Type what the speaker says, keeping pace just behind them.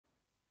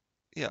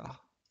Yeah.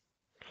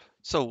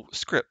 So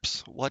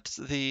scripts, what's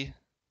the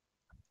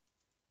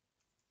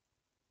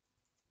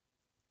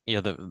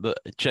Yeah, the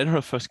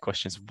general first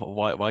question is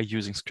why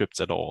using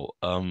scripts at all?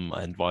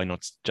 And why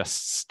not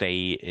just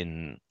stay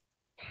in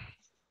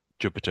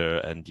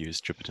Jupyter and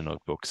use Jupyter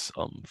notebooks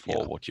for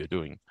yeah. what you're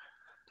doing?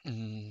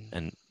 Mm,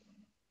 And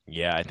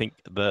yeah, I think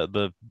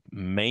the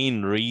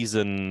main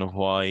reason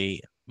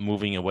why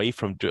moving away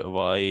from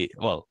why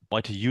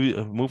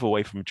to move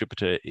away from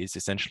Jupyter is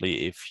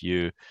essentially if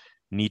you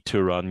need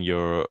to run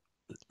your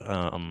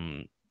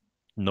um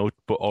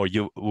notebook, or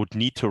you would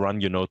need to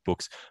run your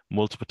notebooks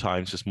multiple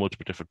times with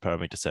multiple different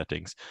parameter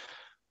settings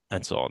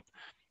and so on.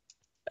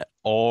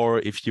 Or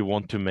if you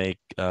want to make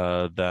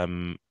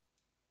them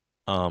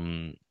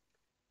um,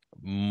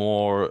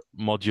 more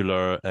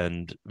modular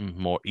and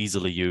more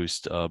easily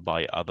used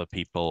by other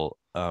people,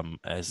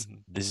 as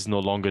mhm, this is no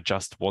longer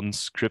just one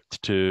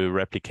script to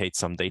replicate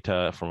some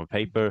data from a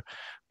paper,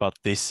 but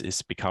this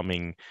is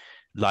becoming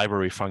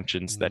library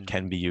functions that mm,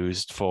 can be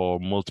used for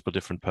multiple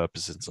different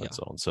purposes and yeah.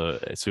 so on. So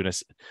as soon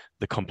as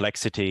the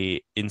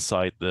complexity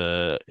inside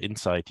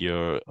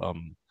your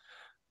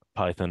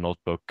Python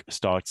notebook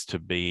starts to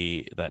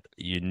be that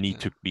you need Yeah.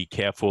 to be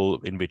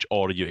careful in which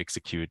order you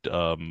execute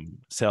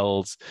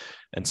cells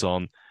and so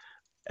on.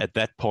 At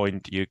that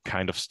point, you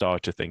kind of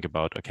start to think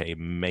about, okay,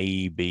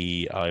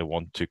 maybe I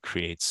want to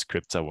create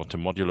scripts, I want to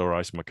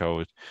modularize my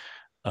code.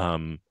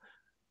 Um,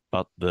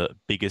 but the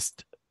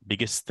biggest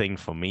thing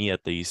for me,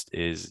 at least,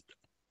 is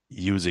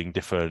using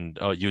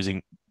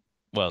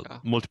Yeah.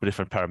 multiple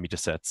different parameter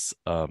sets,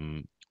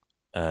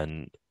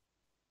 and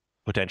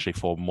potentially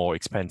for more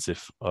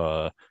expensive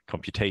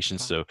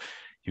computations. Yeah. So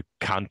you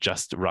can't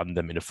just run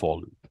them in a for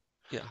loop.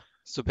 Yeah.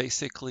 So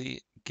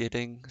basically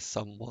getting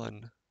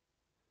someone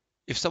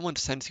if someone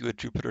sends you a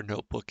Jupyter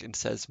notebook and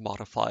says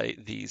modify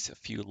these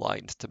few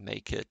lines to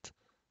make it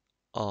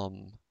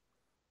um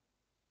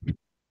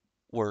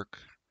work,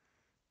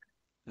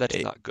 that's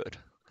It, not good.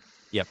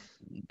 yeah,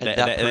 And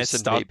that let's person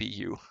may start. be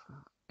you.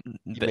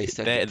 You may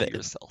send it That, to that,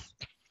 yourself.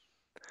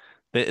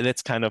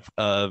 that's kind of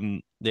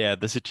yeah,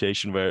 the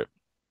situation where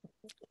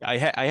I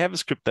have a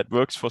script that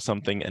works for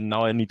something and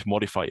now I need to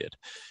modify it.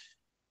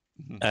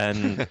 Mhm.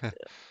 And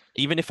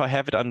even if I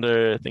have it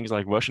under things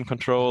like version Yeah.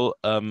 control,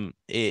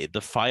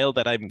 the file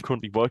that I'm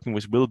currently working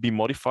with will be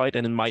modified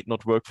and it might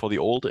not work for the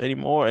old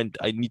anymore. And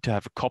I need to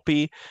have a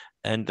copy,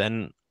 and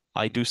then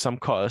I Mhm. do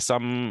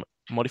some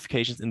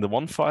modifications in the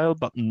one file,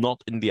 but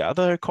not in the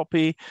other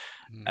copy,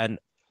 Mhm. and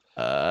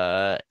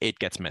it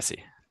gets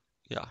messy.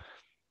 Yeah.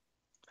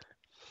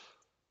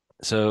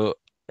 So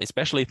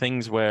especially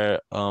things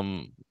where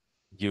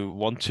you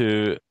want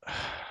to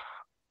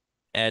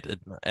add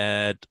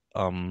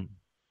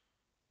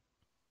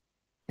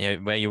yeah,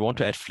 where you want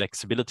to add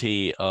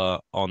flexibility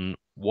on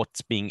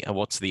what's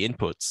the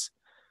inputs,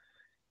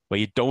 where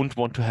you don't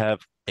want to have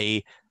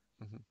a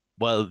Mhm.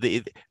 well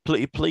the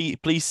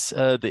please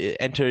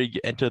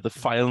enter the Mhm.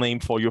 file name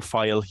for your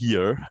file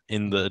here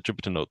in Mhm. the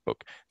Jupyter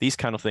notebook. These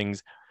kind of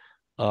things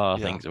are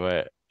Yeah. things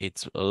where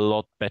it's a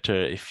lot better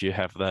if you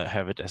have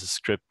it as a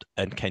script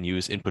and can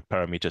use input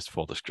parameters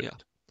for the Yeah.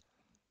 script.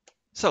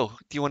 So,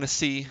 do you want to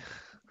see?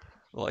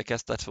 Well, I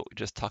guess that's what we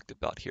just talked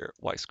about here,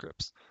 Y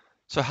scripts.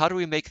 So how do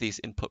we make these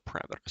input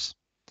parameters?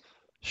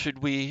 Should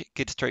we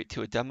get straight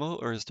to a demo,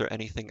 or is there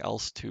anything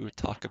else to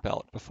talk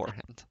about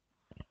beforehand?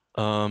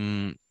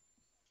 Um,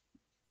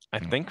 I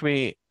think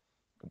we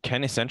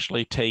can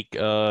essentially take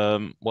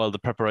the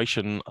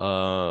preparation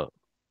for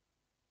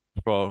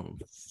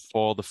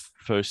the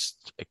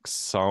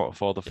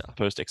Yeah.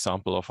 first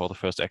example or for the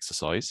first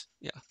exercise,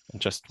 Yeah.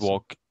 and just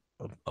So,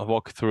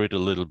 walk through it a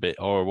little bit,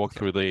 or walk okay.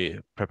 through the Yeah.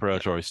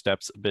 preparatory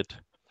steps a bit.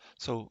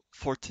 So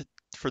for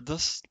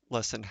this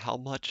lesson, how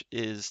much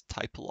is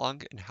type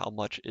along and how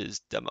much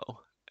is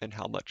demo and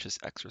how much is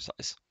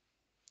exercise?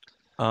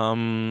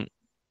 Um,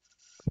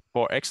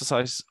 for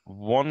exercise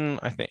one,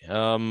 I think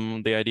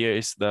the idea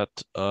is that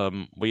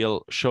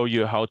we'll show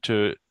you how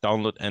to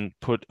download and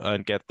put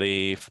and get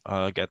the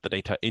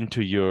data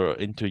into your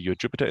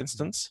Jupyter Mhm.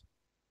 instance,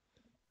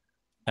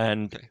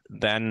 and Okay.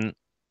 then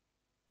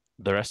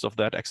the rest of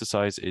that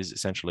exercise is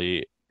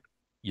essentially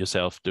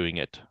yourself doing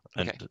it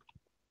and Okay.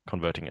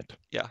 converting it.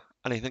 Yeah.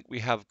 And I think we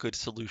have good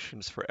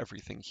solutions for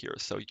everything here,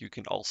 so you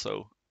can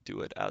also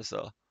do it as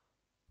a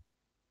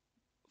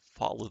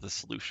follow the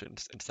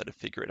solutions instead of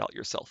figure it out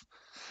yourself.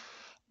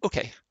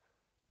 Okay.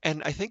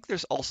 And I think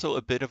there's also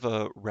a bit of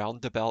a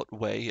roundabout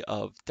way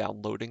of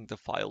downloading the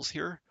files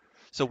here.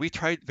 So we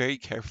tried very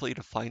carefully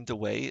to find a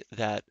way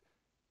that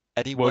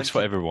anyone Works for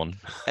can everyone.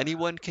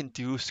 anyone can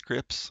do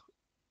scripts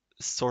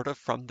sort of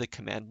from the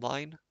command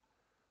line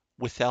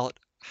without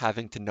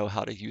having to know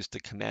how to use the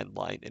command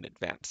line in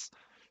advance.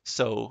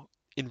 So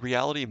in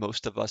reality,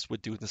 most of us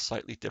would do this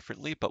slightly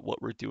differently, but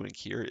what we're doing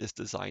here is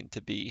designed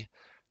to be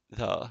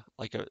the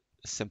like a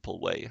simple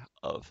way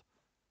of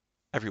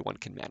everyone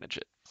can manage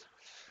it.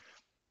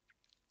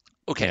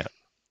 Okay, Yeah.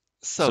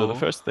 So the so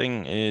first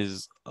thing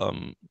is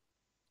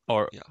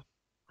or yeah,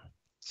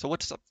 so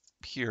what's up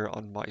here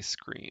on my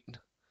screen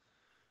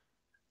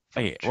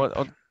from okay,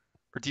 Jupyter?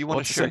 Or do you want to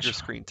What's share your essential?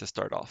 screen to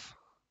start off?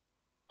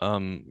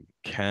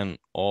 Can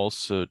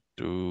also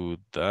do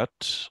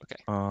that.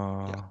 Okay.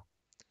 Yeah.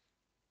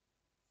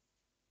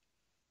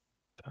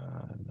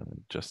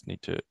 Just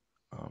need to.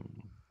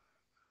 Um,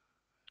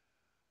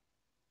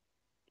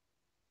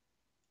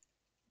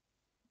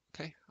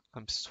 Okay.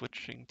 I'm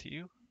switching to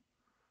you.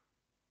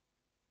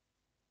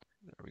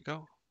 There we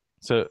go.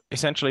 So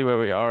essentially where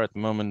we are at the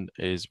moment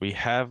is we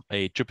have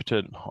a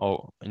Jupyter,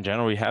 or in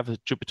general, we have a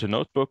Jupyter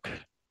notebook,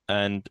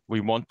 and we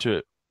want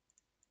to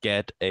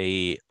get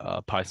a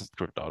Python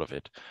script out of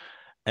it.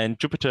 And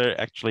Jupyter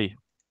actually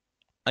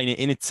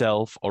in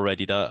itself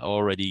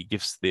already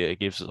gives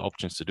us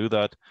options to do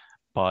that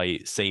by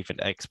save and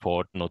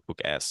export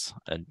notebook as.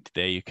 And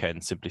there you can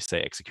simply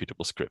say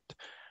executable script,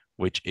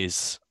 which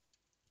is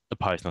a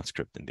Python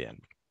script in the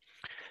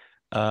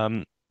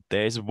end.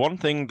 There's one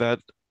thing that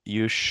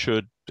you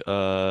should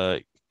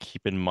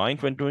keep in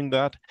mind when doing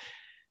that.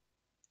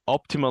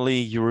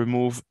 Optimally, you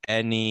remove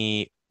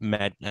any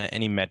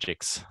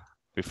magics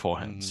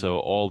beforehand. So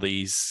all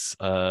these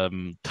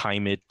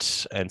time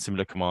it and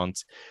similar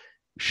commands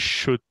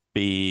should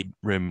be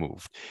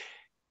removed.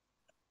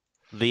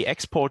 The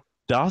export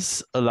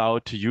does allow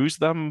to use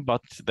them,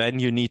 but then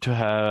you need to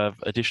have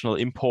additional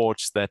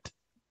imports that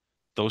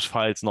those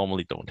files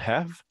normally don't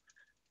have,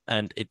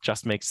 and it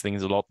just makes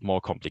things a lot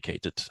more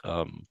complicated.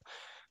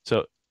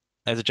 So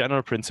as a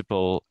general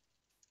principle,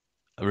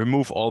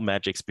 remove all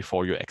magics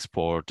before you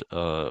export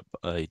a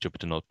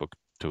Jupyter notebook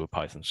to a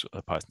Python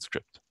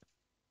script.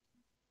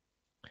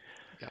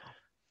 Yeah.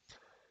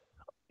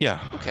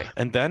 Yeah. Okay.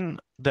 And then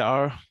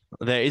there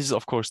is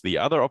of course the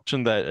other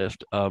option that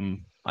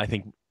I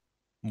think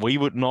we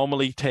would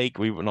normally take.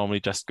 We would normally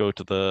just go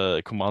to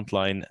the command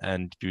line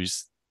and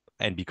use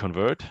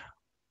nbconvert,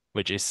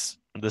 which is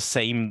the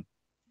same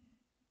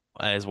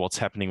as what's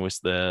happening with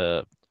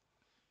the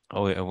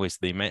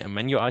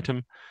menu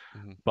item,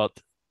 but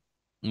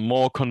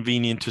more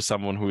convenient to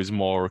someone who is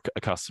more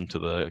accustomed to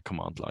the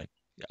command line.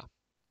 Yeah.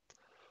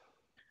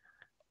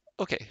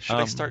 Okay, should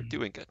I start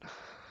doing it?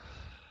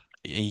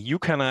 You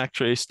can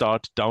actually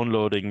start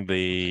downloading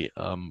the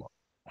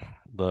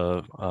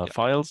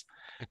files.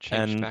 I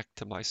changed back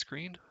to my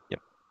screen. Yep.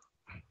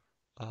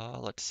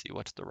 Let's see,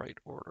 what's the right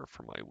order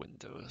for my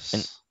windows?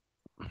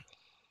 And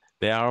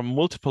there are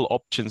multiple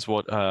options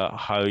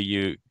how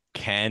you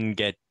can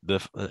get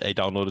a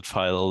downloaded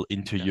file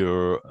into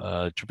your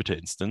Jupyter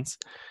instance.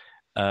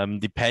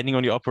 Depending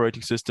on your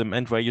operating system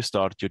and where you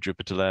started your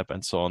Jupyter lab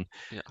and so on,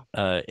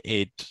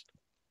 it's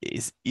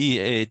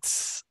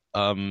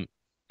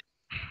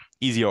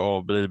easier or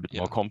a little bit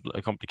more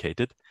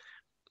complicated.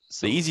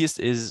 So the easiest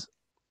is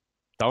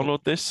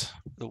download this.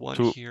 The one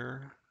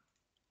here,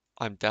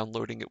 I'm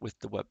downloading it with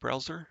the web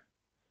browser.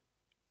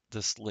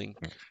 This link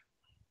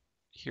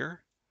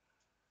here.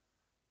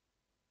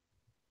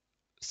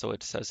 So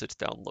it says it's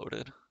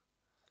downloaded.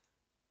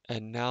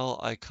 And now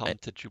I come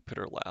to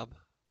Jupyter Lab.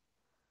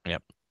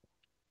 Yep.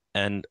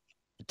 And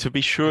to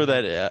be sure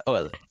that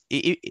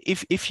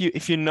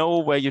if you know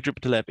where your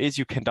Jupyter Lab is,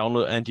 you can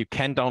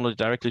download it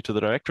directly to the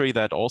directory.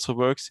 That also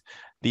works.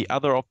 The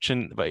other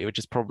option, which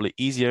is probably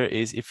easier,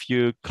 is if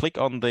you click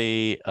on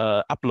the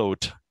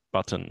upload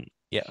button.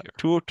 Yeah,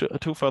 two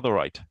further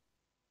right.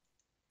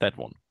 That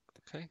one.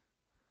 Okay.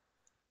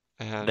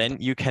 And then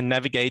you can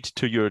navigate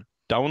to your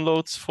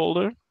downloads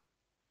folder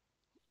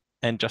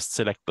and just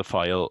select the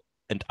file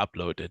and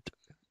upload it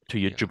to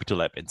your Jupyter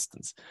Lab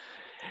instance.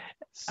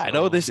 So, I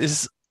know this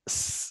is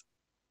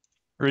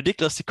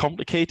ridiculously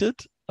complicated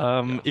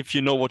if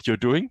you know what you're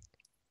doing.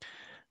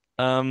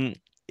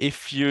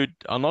 If you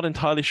are not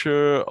entirely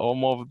sure or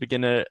more of a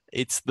beginner,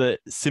 it's the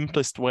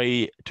simplest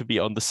way to be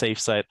on the safe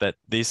side that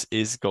this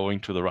is going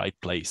to the right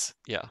place.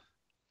 Yeah.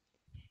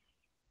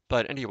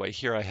 But anyway,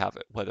 here I have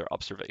it, weather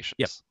observations.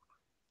 Yep.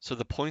 So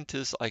the point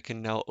is I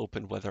can now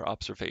open weather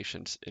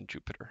observations in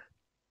Jupyter.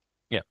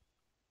 Yeah.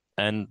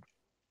 And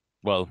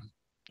well,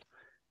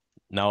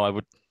 now I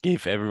would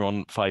give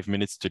everyone 5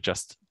 minutes to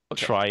just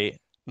try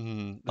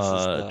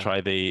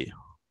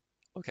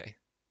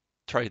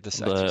try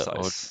this exercise,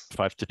 or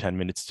 5 to 10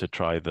 minutes to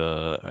try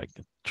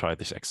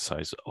this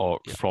exercise, or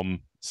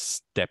from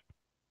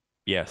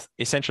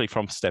essentially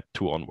from step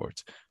 2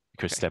 onwards,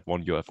 because step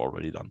 1 you have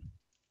already done.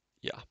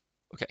 Yeah.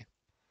 Okay.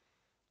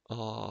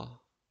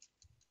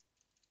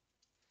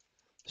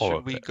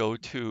 Should we go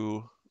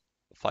to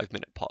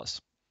 5-minute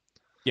pause?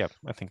 Yeah,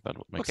 I think that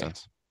would make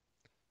sense.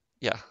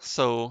 Yeah,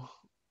 so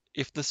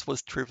if this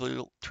was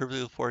trivial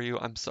for you,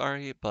 I'm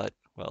sorry, but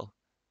well,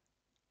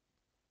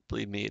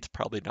 believe me, it's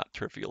probably not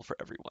trivial for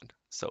everyone.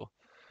 So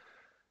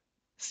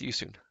see you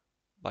soon.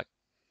 Bye.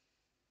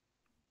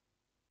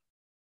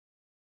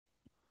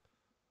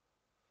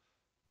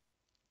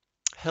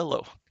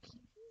 Hello.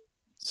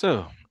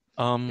 So,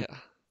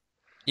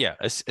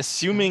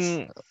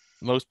 assuming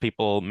most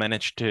people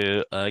manage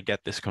to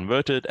get this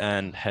converted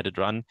and had it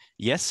run,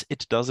 yes,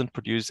 it doesn't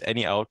produce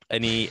any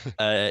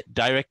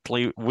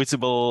directly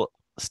visible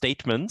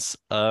statements.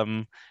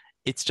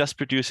 It's just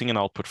producing an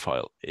output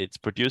file. It's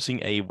producing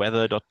a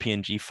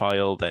weather.png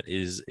file that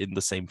is in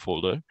the same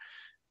folder.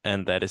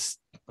 and that is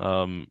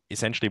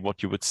essentially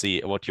what you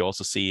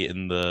also see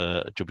in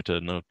the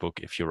Jupyter notebook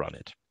if you run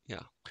it.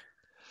 Yeah.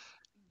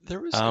 There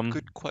was a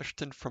good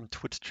question from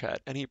Twitch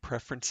chat. Any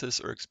preferences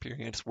or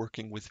experience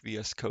working with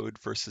VS Code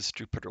versus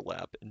Jupyter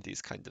Lab in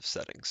these kind of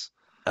settings?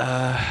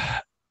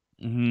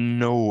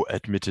 No,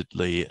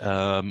 admittedly.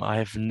 I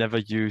have never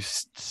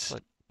used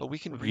But we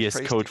can VS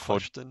rephrase the Code for,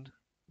 question,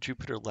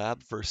 Jupyter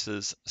Lab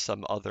versus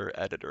some other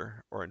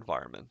editor or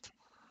environment.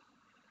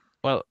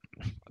 well,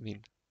 I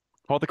mean,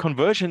 for the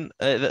conversion.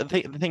 The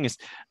thing is,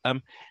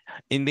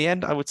 in the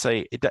end, I would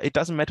say it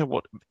doesn't matter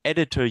what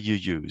editor you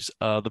use.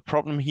 The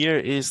problem here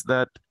is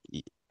that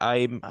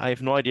I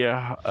have no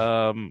idea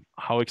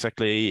how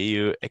exactly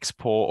you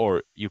export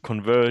or you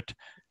convert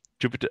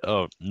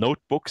Jupyter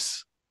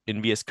notebooks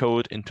in VS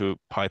Code into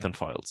Python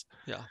files.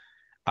 yeah,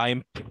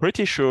 I'm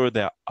pretty sure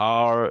there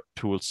are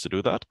tools to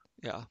do that,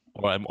 yeah.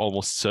 or I'm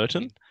almost I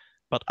certain, mean,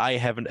 but I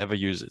haven't ever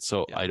used it,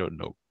 so yeah, I don't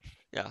know,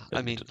 yeah.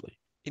 I mean, admittedly.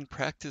 in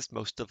practice,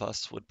 most of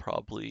us would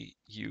probably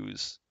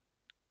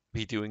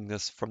be doing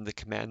this from the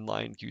command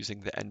line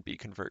using the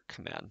nbconvert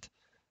command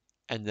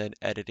and then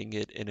editing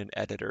it in an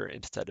editor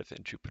instead of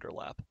in Jupyter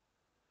Lab.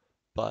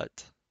 But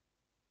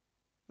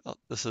well,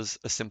 this is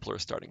a simpler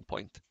starting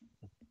point,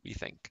 we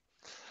think.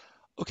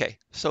 Okay,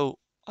 so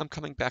I'm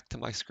coming back to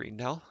my screen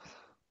now.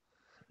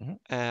 Mhm.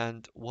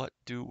 And what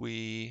do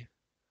we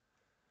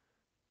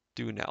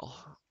do now?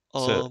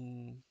 So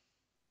Um,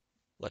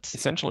 let's see.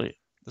 essentially,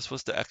 This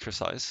was the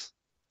exercise.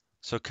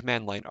 So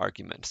command line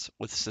arguments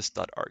with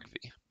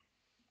sys.argv.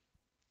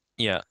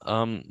 yeah,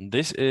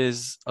 this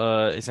is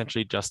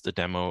essentially just a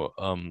demo.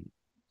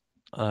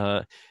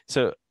 Uh,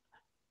 so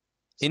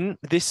in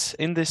this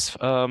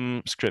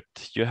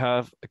script, you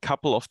have a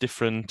couple of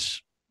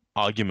different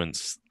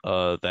arguments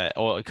that,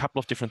 or a couple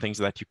of different things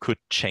that you could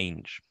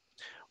change.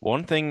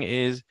 One thing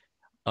is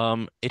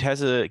it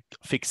has a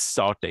fixed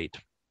start date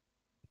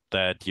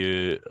that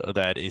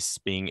is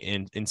being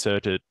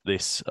inserted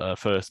this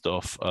 1st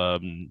of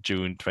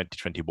June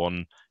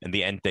 2021, and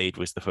the end date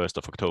was the 1st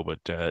of October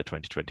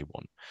 2021.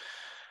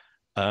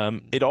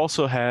 It Mm,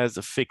 also has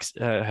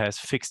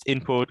fixed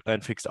input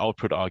and fixed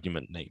output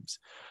argument names,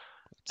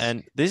 let's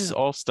and see. this is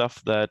all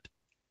stuff that,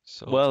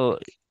 So well,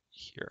 like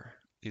here,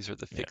 these are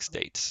the yeah, fixed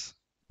dates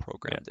yeah,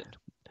 programmed in.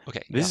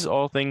 Okay, this yeah. is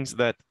all things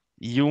that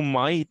you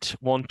might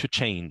want to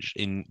change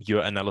in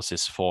your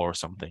analysis for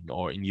something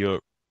or in your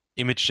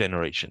image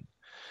generation.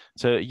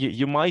 So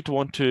you might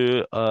want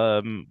to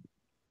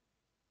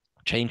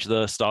change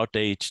the start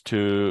date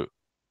to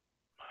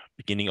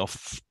beginning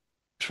of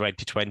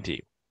 2020.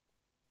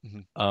 Hmm.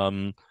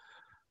 Um,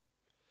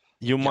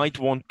 you Yeah, might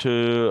want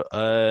to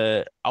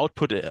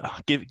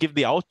give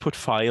the output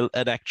file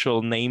an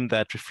actual name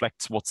that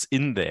reflects what's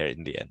in there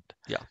in the end.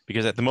 yeah.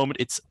 Because at the moment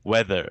it's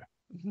weather.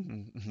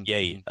 Hmm, hmm,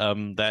 Yay.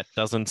 hmm. That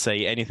doesn't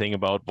say anything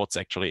about what's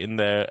actually in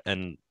there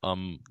and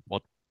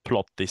what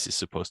plot this is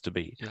supposed to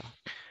be. Yeah,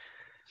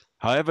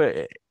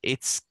 However,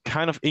 it's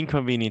kind of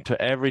inconvenient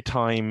to every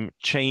time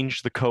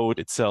change the code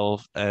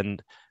itself,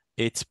 and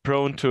it's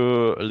prone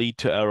to lead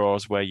to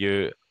errors where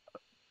you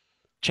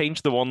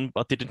change the one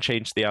but didn't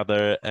change the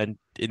other, and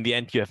in the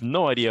end you have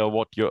no idea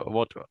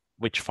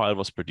which file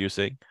was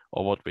producing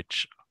or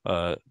which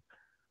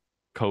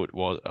code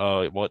was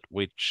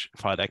which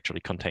file actually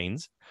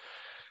contains.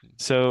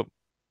 So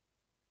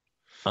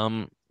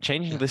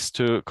changing yeah. this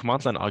to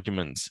command line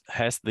arguments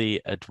has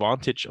the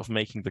advantage of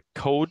making the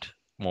code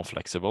more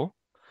flexible,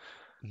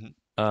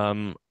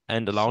 Hmm.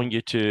 and allowing So,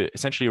 you to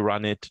essentially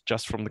run it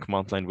just from the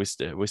command line with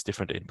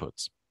different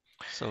inputs.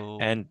 so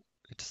And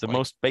it's the like,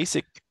 most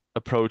basic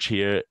approach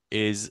here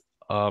is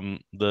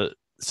the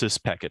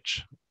sys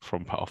package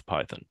of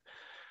Python.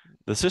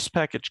 The sys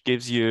package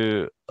gives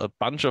you a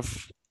bunch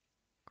of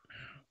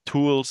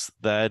tools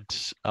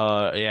that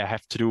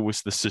have to do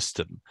with the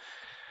system.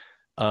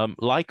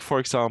 Like, for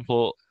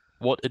example,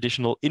 what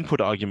additional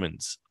input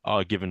arguments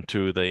are given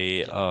to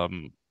the yeah.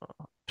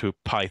 to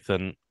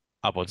Python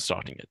upon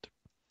starting it.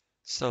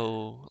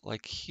 So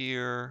like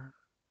here,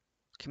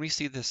 can we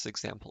see this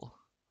example?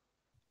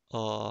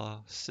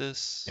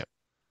 Sys, Yeah.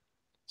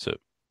 So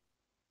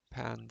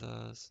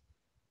pandas.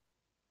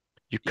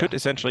 you could Yeah.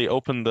 essentially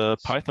open the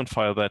Python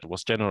file that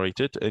was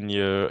generated in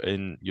your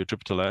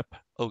Jupyter Lab.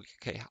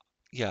 Okay.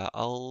 Yeah,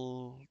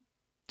 I'll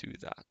do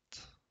that.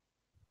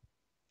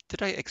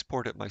 Did I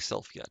export it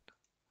myself yet?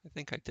 I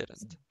think I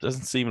didn't.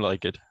 Doesn't seem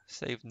like it.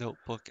 Save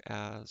notebook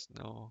as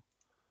no.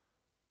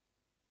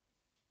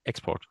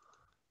 Export.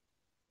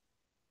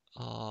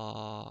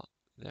 Uh,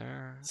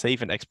 there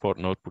Save and export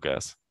notebook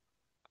as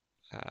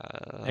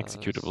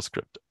executable as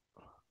script.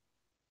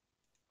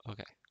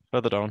 okay.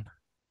 Further down.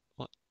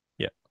 What?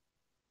 Yeah.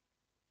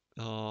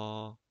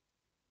 Uh,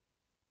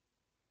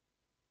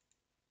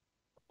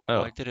 why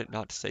Oh, did it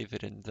not save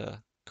it in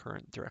the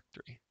current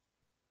directory?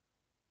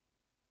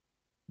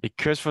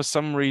 because for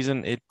some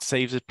reason it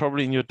saves it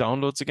probably in your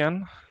downloads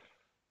again.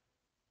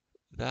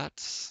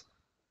 That's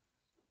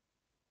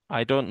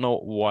I don't know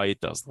why it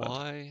does that.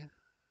 why.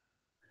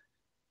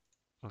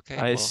 Okay,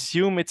 I well,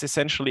 assume it's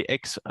essentially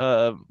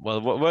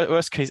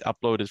worst case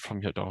uploaded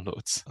from your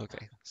downloads.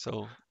 okay,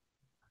 so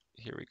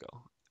here we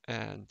go.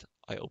 And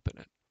I open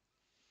it.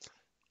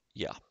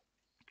 Yeah.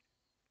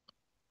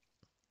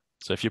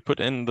 So if you put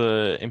in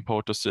the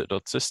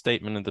import.sys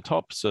statement in the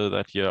top so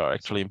that you're So,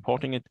 actually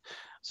importing it,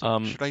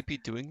 so should I be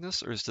doing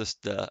this or is this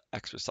the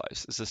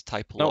exercise? Is this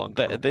type no, along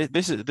for homework?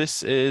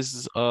 this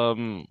is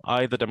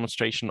either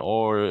demonstration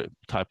or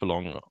type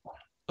along.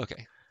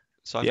 Okay.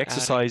 So The I'm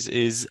exercise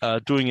adding, is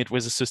doing it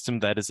with a system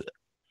that is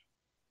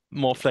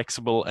more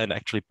flexible and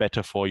actually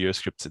better for your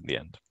scripts in the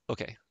end.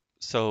 okay.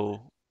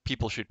 So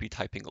people should be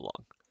typing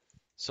along.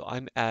 So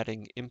I'm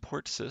adding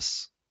import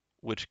sys,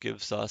 which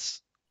gives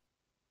us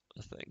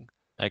a thing.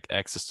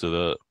 Access to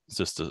the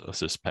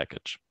sys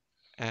package.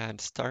 And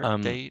start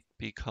Um, date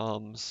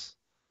becomes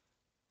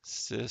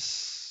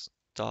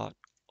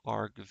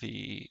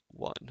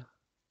sys.argv1.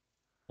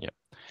 yeah.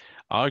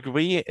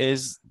 argv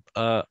is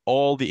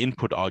all the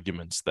input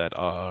arguments that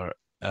are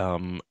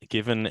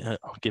given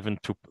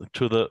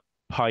to the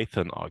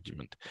Python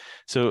argument.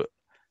 So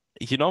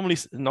you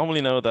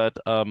normally know that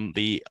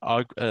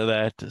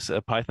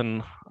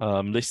Python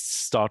lists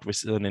start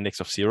with an index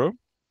of 0,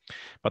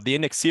 but the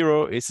index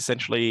 0 is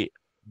essentially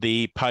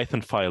the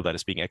Python file that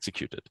is being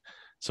executed.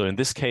 So in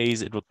this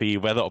case, it would be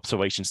weather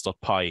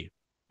observations.py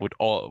would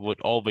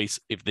always,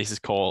 if this is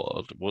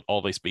called, would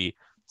always be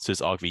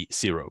sysargv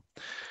 0.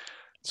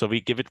 So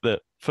we give it the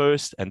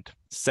first and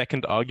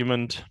second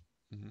argument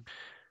Mhm.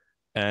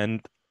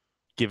 and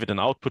give it an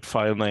output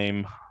file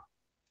name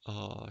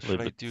a Should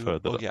little I bit do,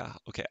 further oh down. yeah,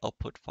 okay,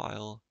 output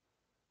file.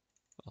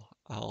 And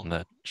I'll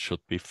that should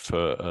be a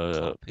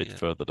copy bit it.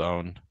 further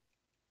down.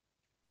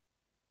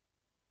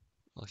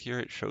 Well, here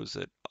it shows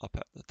it up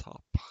at the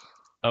top.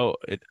 Oh,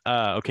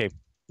 okay.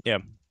 Yeah,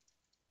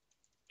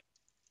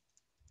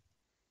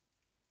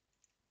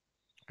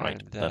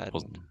 right. And That then,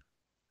 wasn't.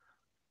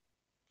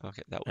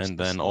 okay, that was And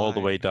the then all the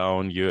way slide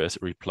down, you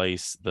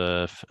replace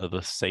the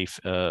save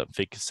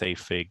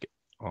fig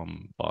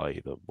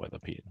by the weather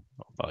pin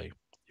by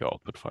your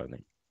output file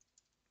name.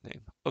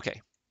 name.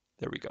 Okay,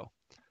 there we go.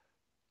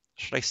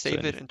 Should I So save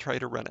and it if and try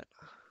to run it?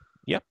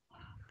 yep,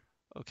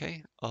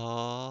 Okay,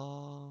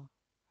 how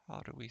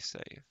do we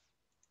save?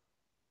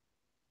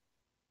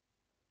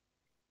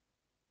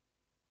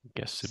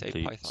 guess Save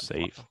simply Python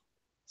save. file.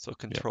 So Yep,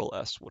 Control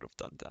S would have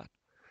done that.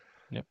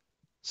 yep.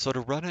 So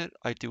to run it,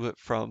 I do it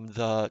from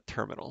the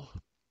terminal.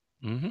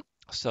 Mm-hmm.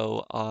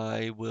 So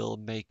I will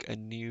make a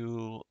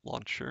new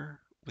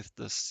launcher with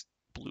this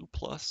blue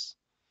plus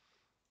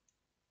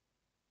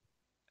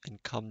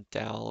and come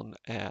down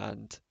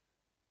and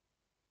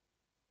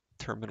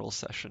terminal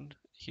session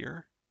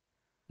here.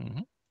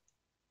 Mm-hmm.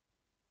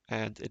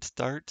 And it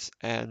starts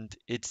and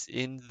it's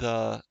in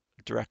the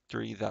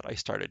directory that I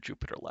started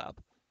Jupyter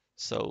Lab.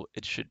 So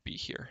it should be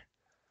here.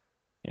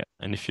 Yeah,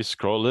 and if you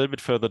scroll a little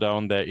bit further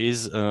down, there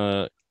is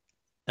an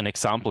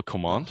example Oh,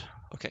 command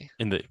okay.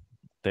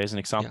 there's an Yeah.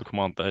 example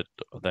command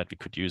that we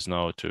could use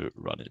now to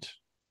run it.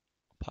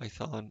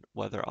 Python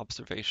weather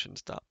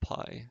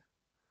observations.py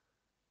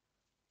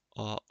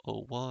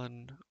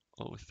 01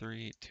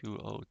 03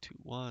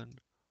 2021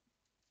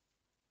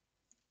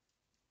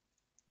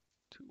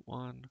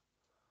 21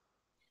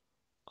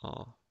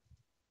 uh,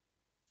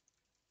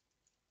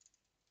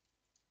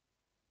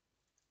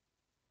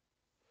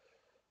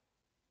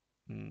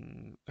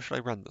 should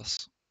I run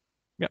this?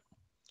 Yeah.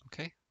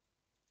 Okay.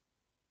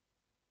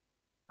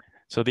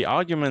 So the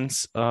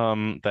arguments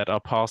that are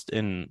passed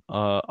in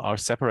are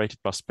separated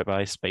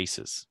by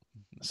spaces.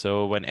 Mhm.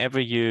 So whenever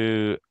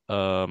you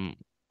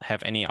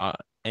have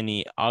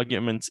any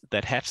arguments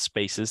that have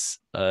spaces,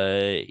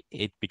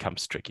 it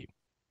becomes tricky.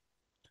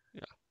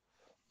 Yeah.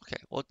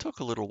 Okay. Well, it took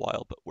a little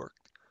while, but worked.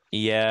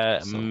 Yeah,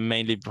 So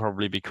mainly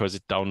probably because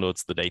it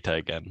downloads the data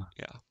again.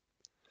 yeah.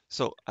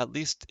 So at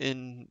least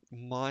in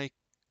my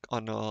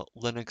on a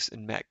Linux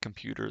and Mac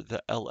computer,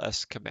 the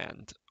ls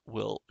command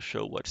will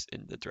show what's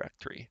in the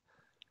directory.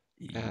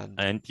 And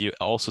And you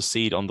also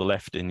see it on the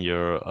left in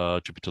your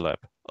Jupyter Lab.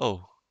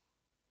 oh,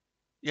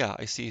 yeah,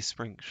 I see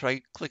Spring. Should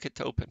I click it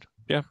to open?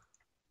 Yeah.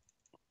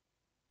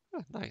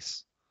 Oh,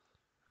 nice.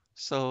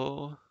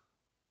 So,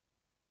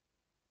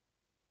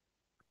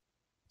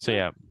 So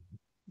yeah,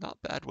 not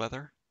bad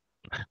weather.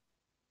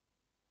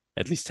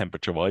 at least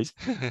temperature wise.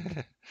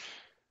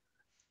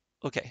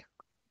 Okay,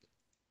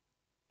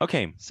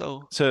 Okay.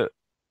 so So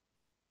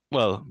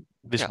well,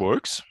 this yeah.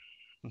 works.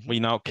 Hmm. We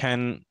now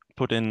can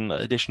put in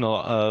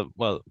additional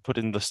put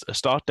in the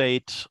start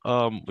date.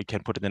 We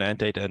can put in an end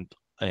date and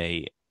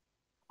a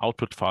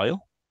output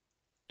file.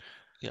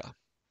 Yeah.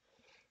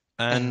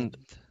 And And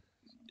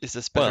is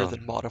this better well,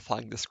 than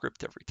modifying the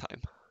script every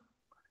time?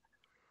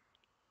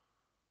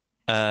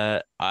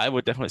 I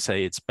would definitely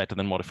say it's better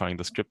than modifying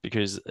the script,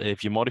 because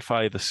if you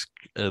modify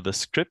the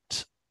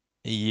script,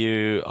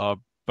 you are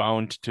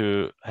bound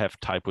to have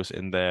typos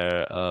in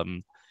there.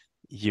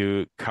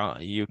 You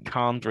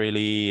can't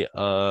really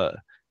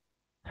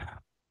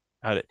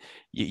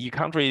you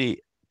can't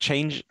really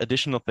change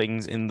additional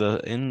things in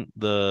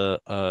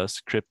the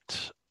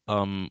script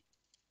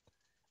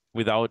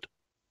without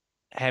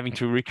having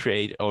to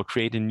recreate or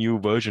create a new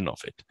version of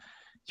it.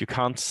 You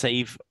can't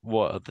save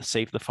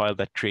the file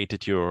that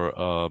created your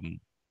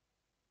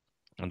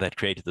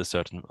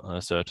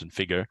a certain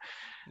figure,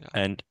 Yeah.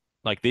 and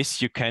like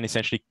this you can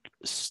essentially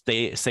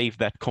save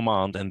that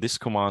command, and this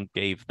command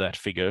gave that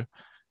figure.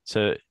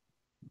 So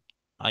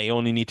I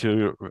only need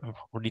to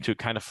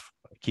kind of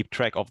keep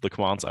track of the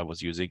commands I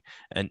was using,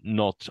 and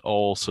not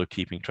also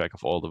keeping track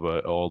of all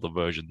the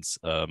versions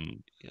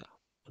Yeah.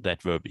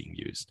 that were being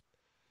used.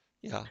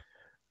 Yeah.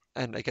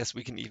 And I guess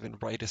we can even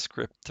write a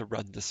script to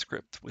run the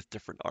script with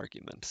different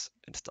arguments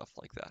and stuff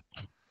like that.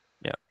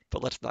 Yeah.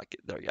 But let's not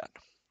get there yet.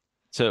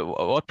 So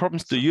what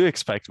problems do So, you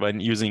expect when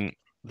using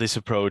this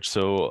approach?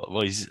 So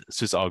what is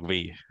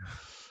sysargv?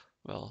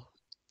 well,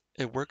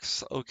 it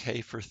works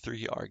okay for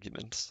 3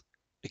 arguments.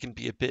 It can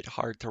be a bit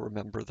hard to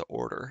remember the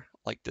order,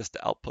 like does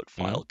the output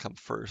Mm? file come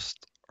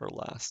first or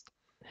last?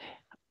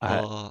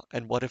 Uh,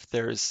 And what if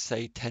there's,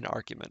 say, 10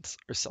 arguments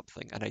or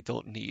something, and I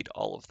don't need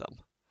all of them?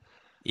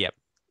 Yep.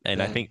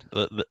 And I Then, think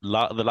the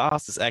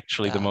last is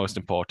actually the yeah, most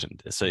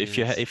important. So it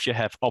is. if you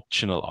have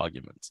optional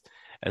arguments,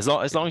 as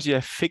long Yeah, as you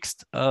have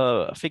fixed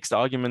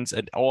arguments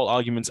and all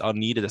arguments are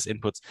needed as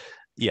inputs,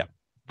 yeah,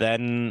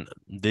 then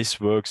this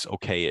works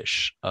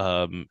okay-ish.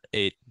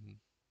 It mhm,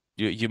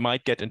 you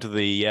might get into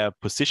the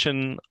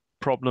position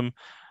problem,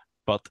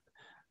 but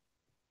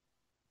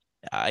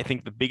I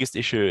think the biggest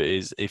issue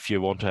is if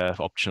you want to have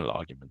optional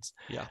arguments.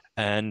 yeah,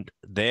 And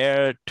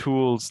there are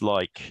tools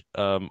like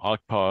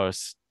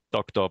argparse,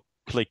 docdop,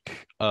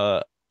 click.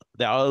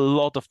 There are a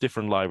lot of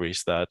different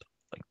libraries that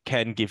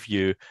can give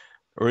you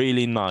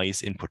really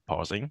nice input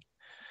parsing.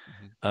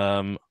 mhm,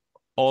 Um,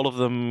 all of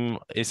them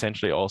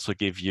essentially also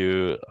give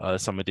you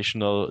some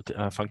additional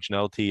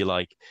functionality,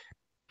 like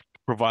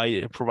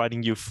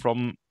providing you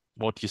from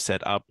what you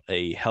set up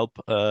a help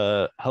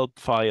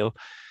file.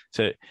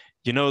 So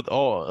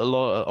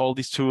all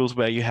these tools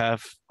where you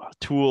have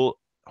tool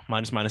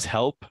minus minus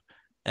help,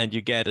 and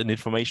you get an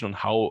information on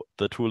how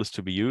the tool is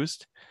to be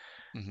used.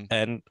 mhm,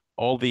 And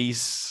all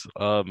these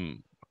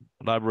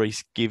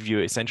libraries give you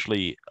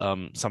essentially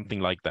something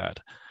like that.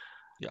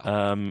 yeah.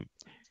 Um,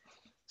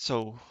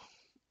 So,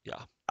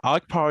 yeah,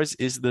 argparse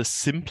is the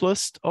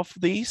simplest of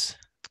these.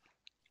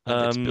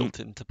 and it's Um, built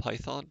into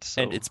Python,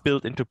 and so it's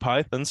built into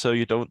Python, so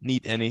you don't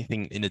need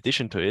anything in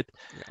addition to it.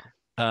 yeah,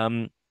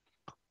 Um,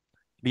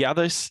 the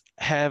others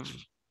have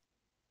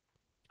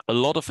a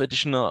lot of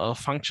additional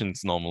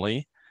functions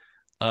normally,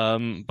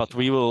 but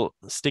we yeah, will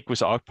stick with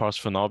argparse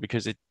for now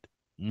because it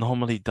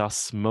normally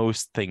does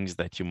most things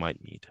that you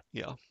might need.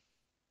 yeah.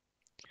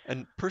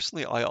 And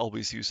personally, I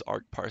always use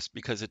argparse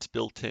because it's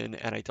built in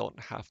and I don't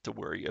have to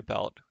worry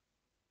about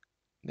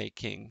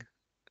making,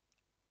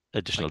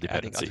 Additional like,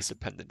 adding other dependencies.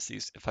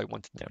 dependencies if I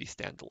want it to Yeah. be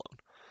standalone.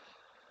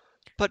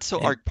 But so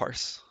And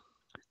argparse,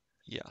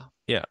 yeah.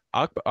 yeah,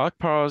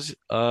 argparse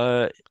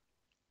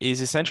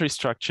is essentially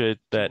structured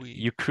Do that we,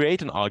 you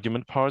create an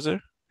argument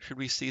parser. should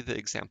we see the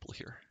example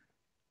here?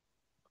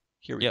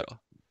 Here we Yeah, go.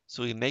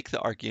 So we make the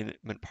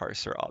argument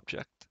parser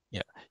object.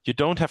 yeah. You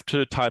don't have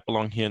to type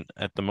along here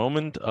at the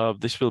moment.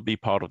 This will be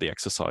part of the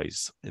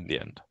exercise in the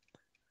end.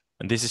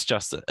 And this is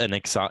just an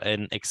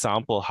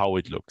example how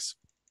it looks.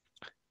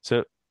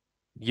 So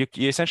you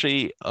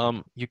essentially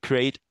you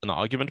create an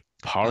argument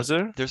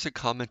parser. There's a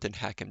comment in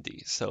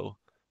HackMD. So,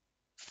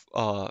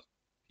 uh,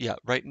 yeah,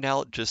 right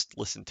now, just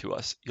listen to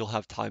us. You'll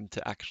have time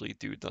to actually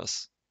do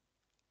this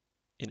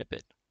in a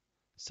bit.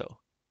 So,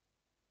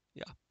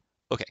 yeah.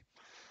 Okay.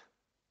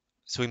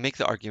 So we make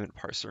the argument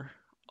parser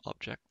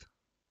object.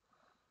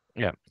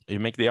 Yeah, you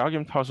make the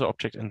argument parser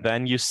object, and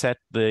then you set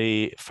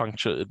the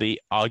function, the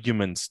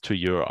arguments to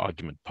your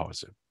argument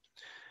parser.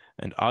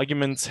 And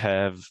arguments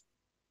have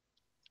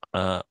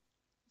uh,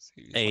 So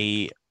use like,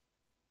 a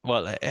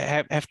well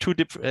have two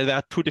different. There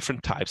are two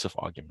different types of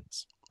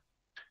arguments.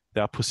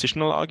 There are mhm,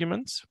 positional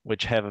arguments,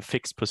 which have a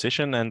fixed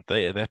position, and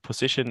their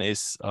position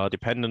is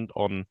dependent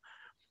on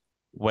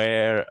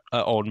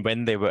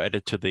when they were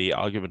added to the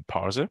argument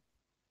parser.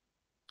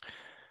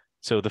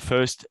 So the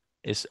first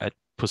is at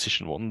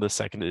position 1, the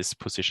second is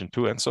position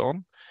 2, and so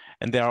on.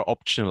 And there are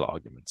optional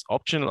arguments.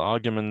 Optional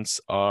arguments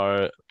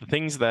are the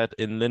things that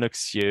in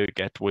Linux you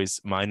get with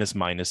minus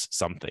minus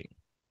something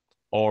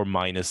or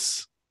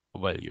minus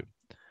value.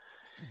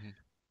 mhm,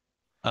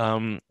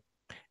 Um,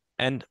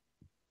 and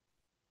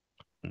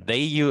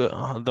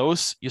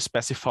those you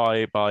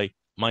specify by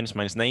minus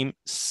minus name,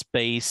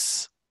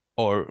 space,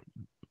 or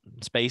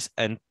space,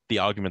 and the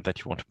argument that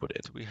you want to put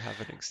in. so we have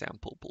an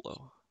example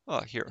below.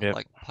 Oh, here, Yep.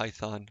 like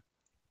Python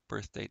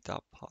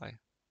birthday.py.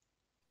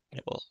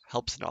 Yep. Well,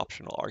 help's an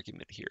optional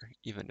argument here,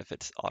 even if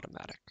it's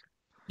automatic.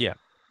 Yeah.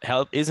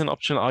 Help is an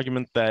optional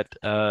argument that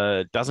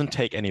doesn't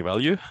take any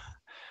value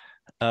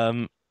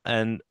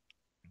and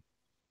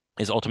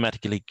is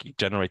automatically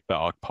generated by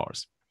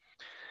argparse.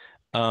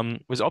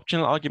 With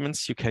optional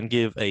arguments, you can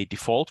give a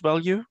default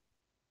value.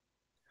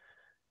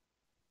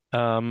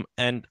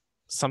 And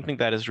something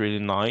that is really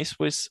nice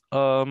with,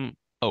 and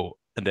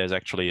there's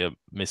actually a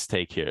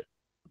mistake here.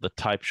 The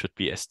type should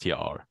be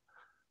str.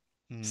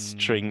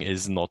 string Mm,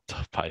 is not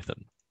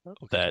Python.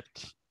 okay. That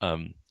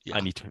Yeah.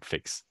 I need to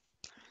fix.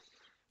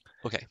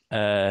 Okay.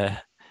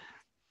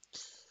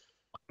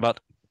 But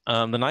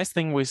the nice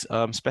thing with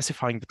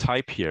specifying the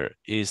type here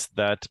is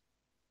that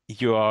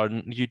you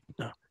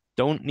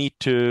don't need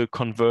to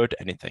convert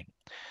anything.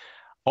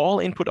 All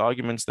input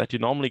arguments that you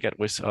normally get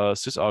with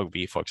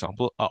sysargv, for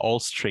example, are all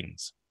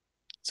strings.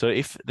 So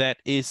if that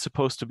is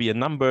supposed to be a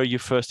number, you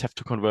first have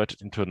to convert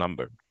it into a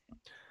number.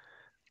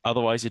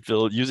 Otherwise, it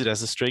will use it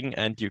as a string,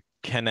 and you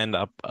can end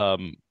up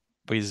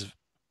with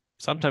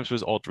sometimes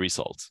with odd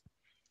results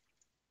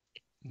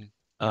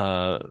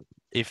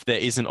if there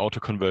is an auto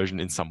conversion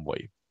in some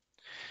way.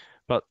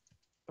 But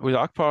with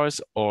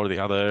argparse or the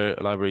other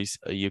libraries,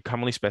 you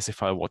commonly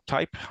specify what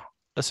type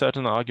a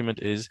certain argument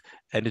is,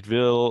 and it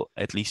will,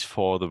 at least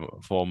for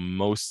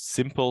most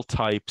simple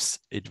types,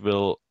 it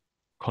will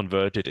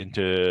convert it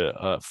into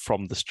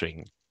from the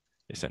string,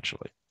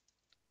 essentially.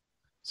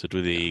 So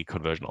do the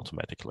conversion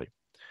automatically.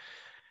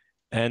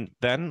 And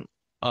then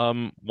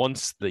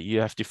once that you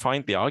have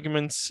defined the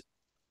arguments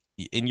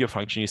in your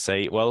function, you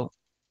say, well,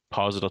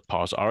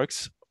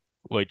 parser.parseArgs,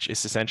 which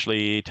is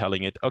essentially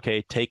telling it,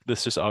 okay, take the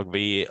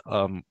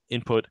sysargv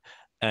input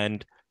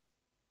and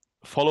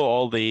follow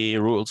all the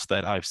rules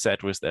that I've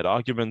set with that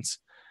arguments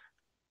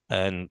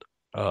and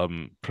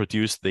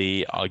produce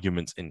the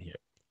arguments in here.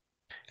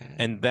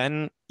 And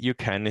then you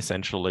can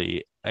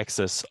essentially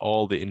access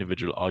all the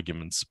individual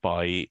arguments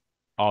by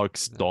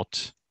args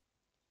dot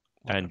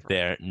and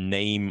their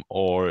name,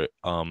 or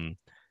in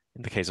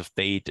the case of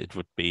date, it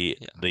would be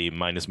the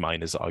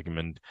 ----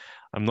 argument.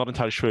 I'm not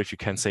entirely sure if you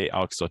can say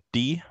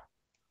args.d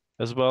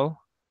as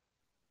well.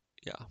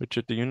 Yeah.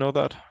 Richard, do you know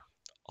that?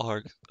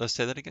 Let's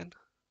say that again.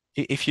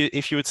 If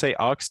you would say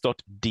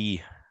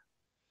args.d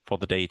for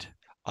the date,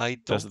 I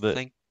don't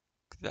think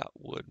that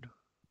would.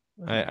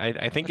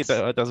 I think it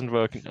doesn't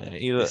work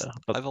either.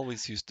 But I've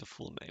always used the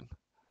full name.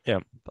 Yeah.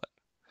 But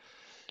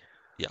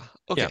yeah.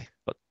 Okay.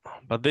 Yeah,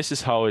 but this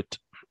is how it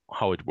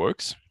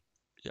works.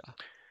 Yeah.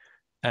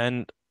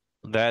 And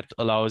that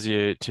allows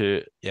you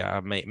to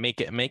make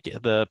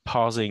the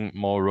parsing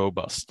more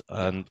robust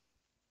and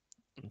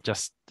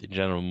just in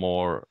general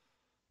more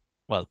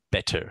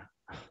better.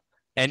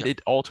 And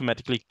it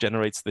automatically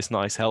generates this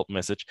nice help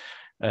message,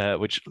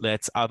 which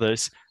lets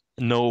others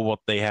know what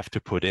they have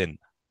to put in,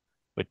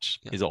 which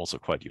is also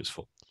quite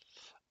useful.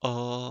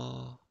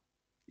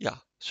 Yeah.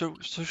 So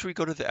should we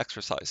go to the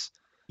exercise?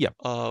 Yeah.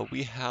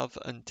 We have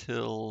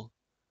until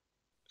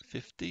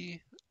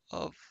 50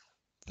 of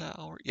the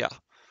hour. Yeah.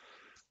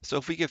 So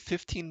if we give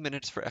 15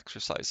 minutes for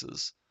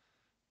exercises,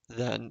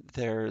 then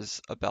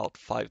there's about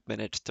 5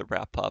 minutes to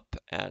wrap up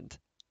and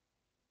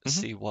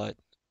see what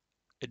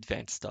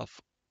advanced stuff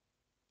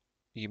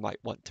you might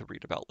want to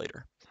read about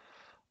later.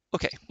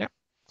 Okay. Yeah.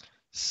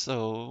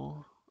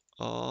 So,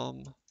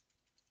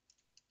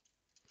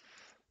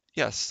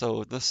 yes,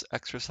 so this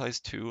exercise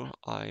 2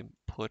 I'm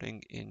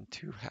putting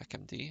into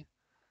HackMD,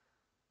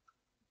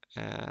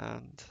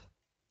 and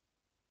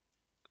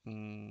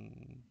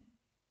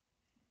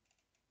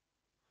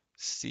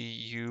see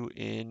you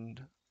in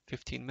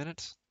 15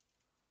 minutes.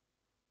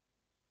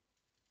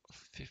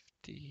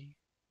 50,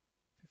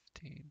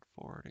 15,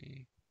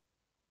 40,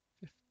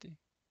 50.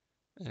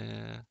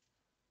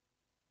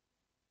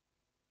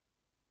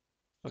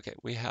 Okay,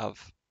 we have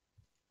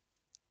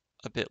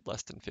a bit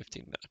less than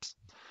 15 minutes.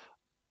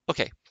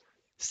 Okay,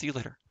 see you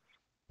later.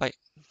 Bye.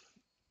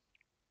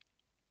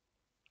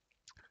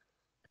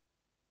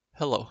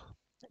 Hello,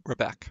 we're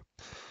back.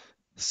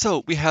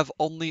 So we have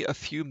only a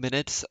few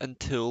minutes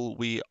until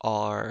we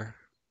go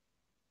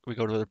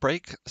to the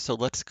break, so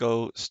let's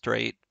go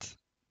straight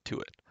to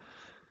it.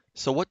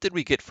 So what did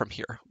we get from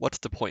here? What's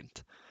the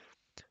point?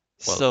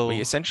 Well, we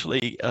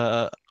essentially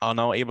are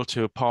now able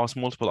to parse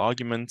multiple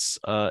arguments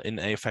in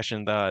a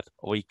fashion that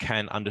we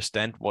can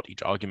understand what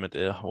each argument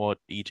what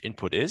each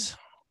input is.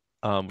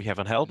 We have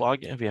a help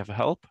argument, we have a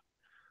help,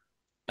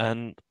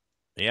 and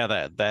yeah,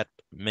 that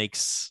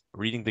makes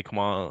reading the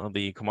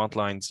command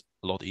lines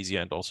a lot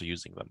easier and also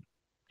using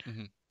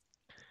them.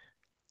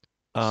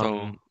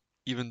 So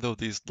even though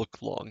these look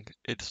long,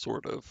 it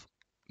sort of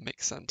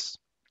makes sense.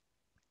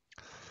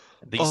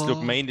 These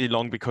look mainly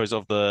long because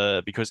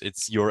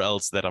it's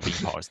URLs that are being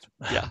parsed.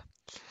 Yeah.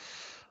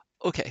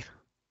 Okay.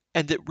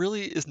 And it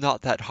really is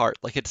not that hard.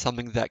 Like, it's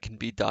something that can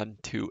be done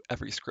to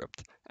every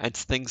script. And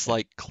things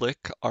like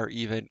click are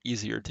even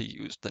easier to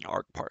use than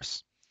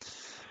argparse.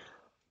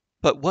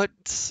 But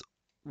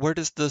where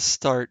does this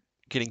start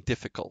getting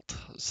difficult?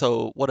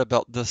 So what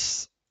about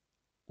this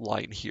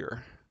line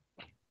here?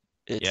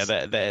 Yeah,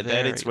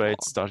 that is where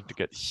it's starting to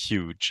get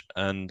huge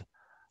and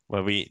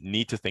where we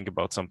need to think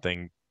about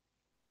something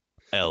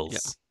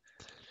else.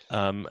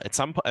 At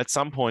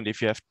some point,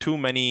 if you have too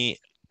many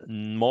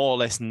more or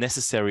less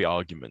necessary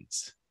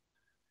arguments,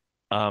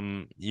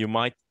 you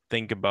might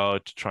think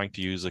about trying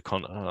to use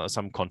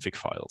some config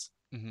files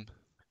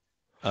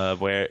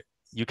where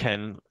you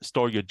can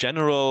store your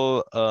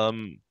general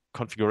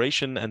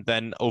configuration and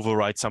then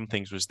override some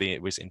things with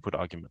input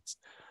arguments.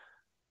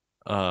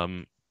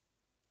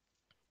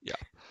 Yeah.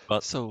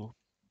 But so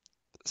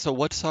So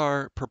what's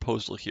our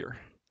proposal here?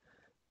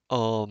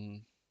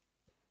 Um,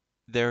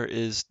 there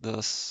is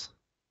this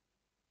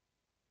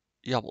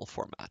YAML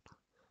format,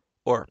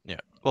 or Yeah.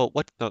 well,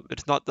 what? No,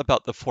 it's not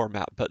about the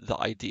format, but the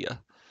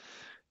idea.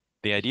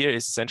 The idea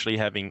is essentially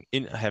having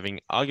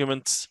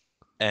arguments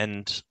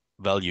and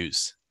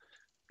values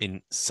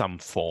in some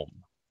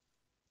form.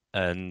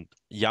 And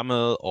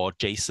YAML or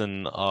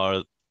JSON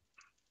are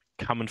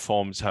common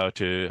forms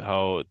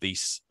how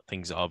these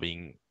things are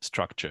being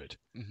structured.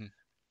 hmm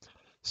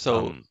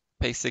So Um,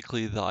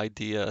 basically, the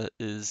idea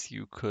is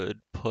you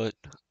could put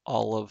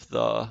all of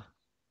the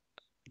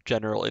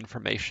general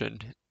information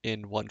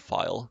in one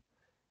file,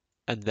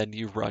 and then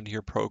you run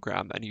your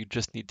program, and you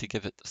just need to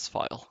give it this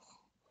file,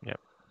 yeah,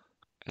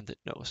 and it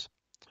knows.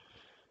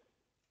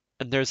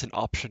 And there's an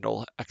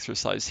optional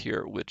exercise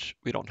here, which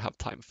we don't have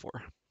time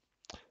for,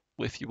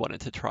 if you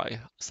wanted to try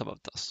some of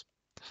this.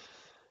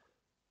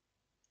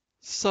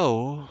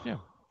 So, yeah.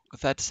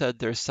 with that said,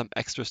 there's some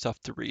extra stuff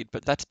to read,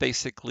 but that's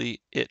basically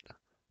it.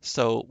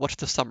 So, what's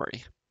the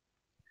summary?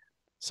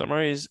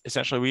 Summary is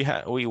essentially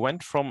we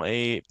went from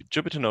a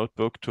Jupyter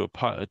notebook to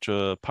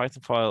a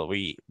Python file.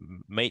 We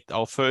made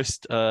our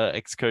first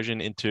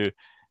excursion into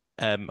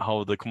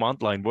how the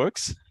command line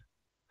works.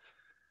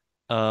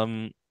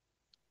 Um,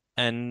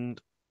 and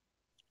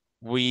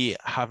we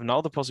have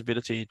now the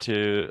possibility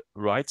to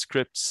write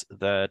scripts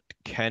that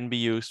can be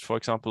used, for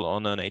example,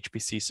 on an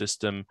HPC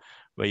system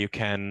where you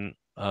can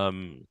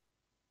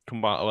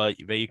combine,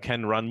 where you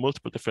can run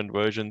multiple different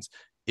versions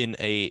in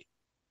a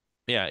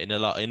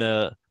in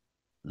a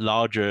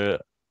larger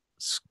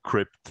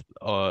script,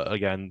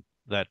 again,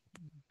 that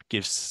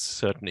gives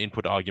certain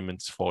input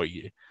arguments for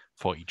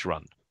each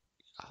run.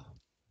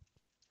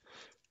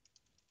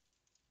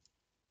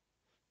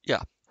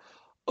 Yeah,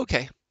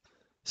 okay.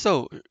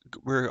 So,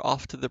 we're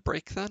off to the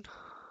break then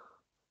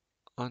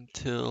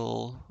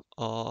until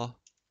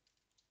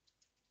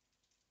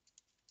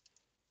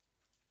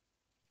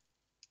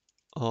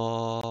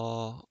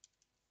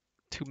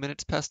 2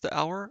 minutes past the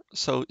hour.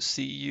 So,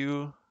 see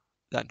you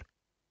then.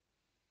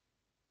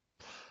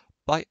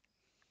 Bye.